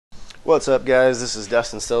What's up, guys? This is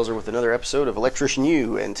Dustin Stelzer with another episode of Electrician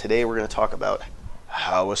U, and today we're going to talk about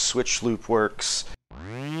how a switch loop works.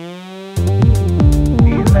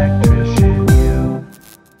 Electrician U.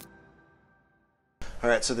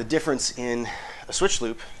 Alright, so the difference in a switch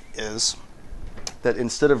loop is that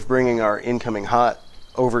instead of bringing our incoming hot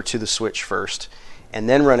over to the switch first and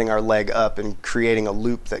then running our leg up and creating a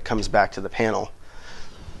loop that comes back to the panel,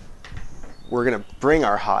 we're going to bring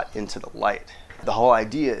our hot into the light. The whole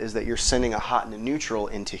idea is that you're sending a hot and a neutral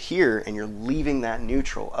into here and you're leaving that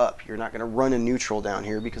neutral up. You're not going to run a neutral down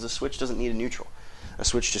here because a switch doesn't need a neutral. A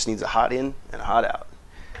switch just needs a hot in and a hot out.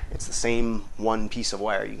 It's the same one piece of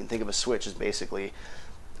wire. You can think of a switch as basically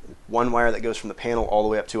one wire that goes from the panel all the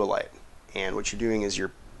way up to a light. And what you're doing is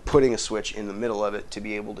you're putting a switch in the middle of it to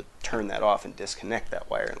be able to turn that off and disconnect that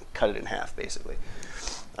wire and cut it in half, basically.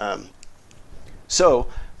 So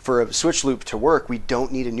for a switch loop to work, we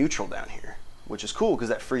don't need a neutral down here, which is cool because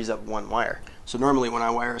that frees up one wire. So normally when I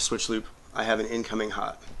wire a switch loop, I have an incoming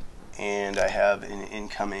hot and I have an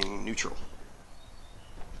incoming neutral.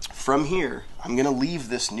 From here, I'm going to leave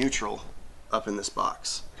this neutral up in this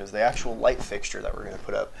box because the actual light fixture that we're going to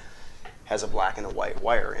put up has a black and a white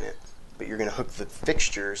wire in it. But you're going to hook the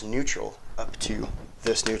fixture's neutral up to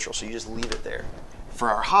this neutral, so you just leave it there. For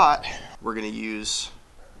our hot, we're going to use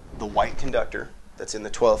the white conductor that's in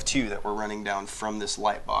the 12-2 that we're running down from this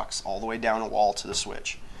light box all the way down a wall to the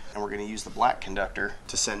switch. And we're going to use the black conductor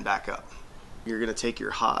to send back up. You're going to take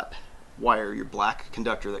your hot wire, your black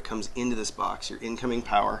conductor that comes into this box, your incoming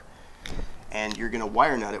power, and you're going to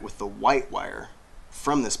wire nut it with the white wire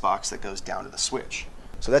from this box that goes down to the switch.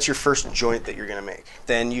 So that's your first joint that you're going to make.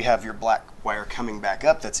 Then you have your black wire coming back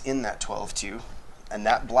up that's in that 12-2, and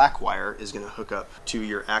that black wire is going to hook up to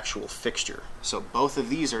your actual fixture. So both of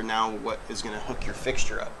these are now what is going to hook your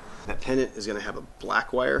fixture up. That pennant is going to have a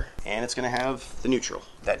black wire, and it's going to have the neutral.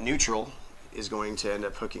 That neutral is going to end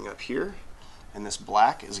up hooking up here, and this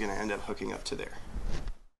black is going to end up hooking up to there.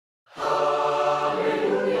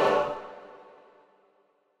 Hallelujah.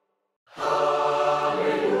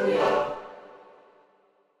 Hallelujah.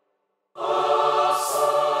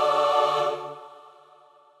 Awesome.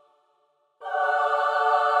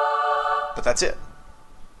 But that's it.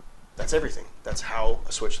 That's everything. That's how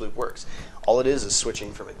a switch loop works. All it is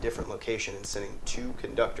switching from a different location and sending two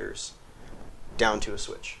conductors down to a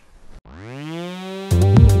switch.